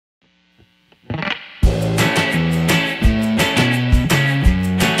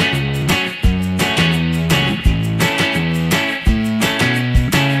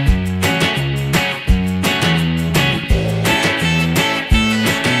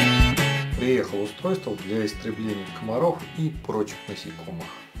приехало устройство для истребления комаров и прочих насекомых.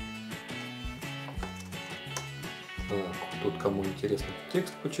 Так, тут кому интересно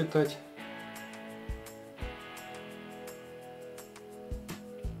текст почитать.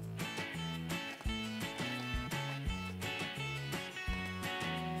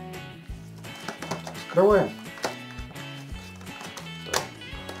 Открываем.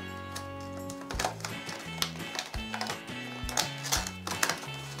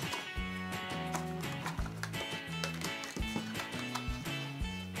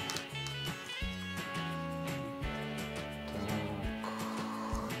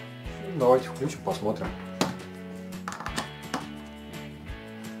 Давайте включим, посмотрим.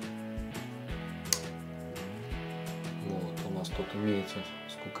 Вот у нас тут имеется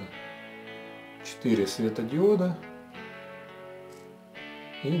сколько? 4 светодиода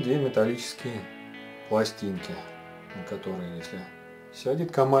и 2 металлические пластинки, на которые, если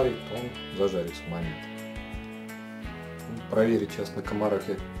сядет комарик, то он зажарится в момент. Проверить сейчас на комарах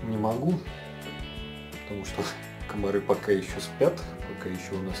я не могу, потому что комары пока еще спят, пока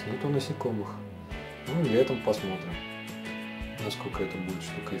еще у нас нету насекомых. Ну и летом посмотрим, насколько это будет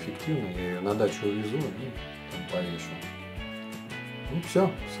штука эффективна. Я ее на дачу увезу и там повешу. Ну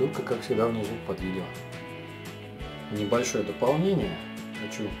все, ссылка как всегда внизу под видео. Небольшое дополнение.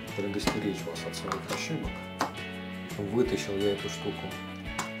 Хочу предостеречь вас от своих ошибок. Вытащил я эту штуку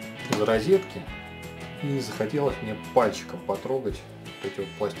из розетки и захотелось мне пальчиком потрогать эти вот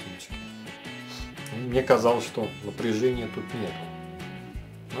пластиночки. Мне казалось, что напряжения тут нету.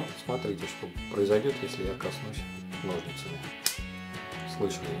 Но смотрите, что произойдет, если я коснусь ножницами.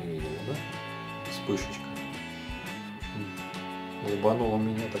 Слышали и видели, да? Вспышечка. Ебануло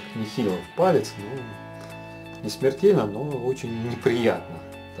меня так нехило в палец, но не смертельно, но очень неприятно.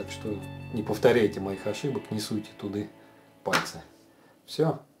 Так что не повторяйте моих ошибок, не суйте туда пальцы.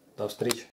 Все, до встречи.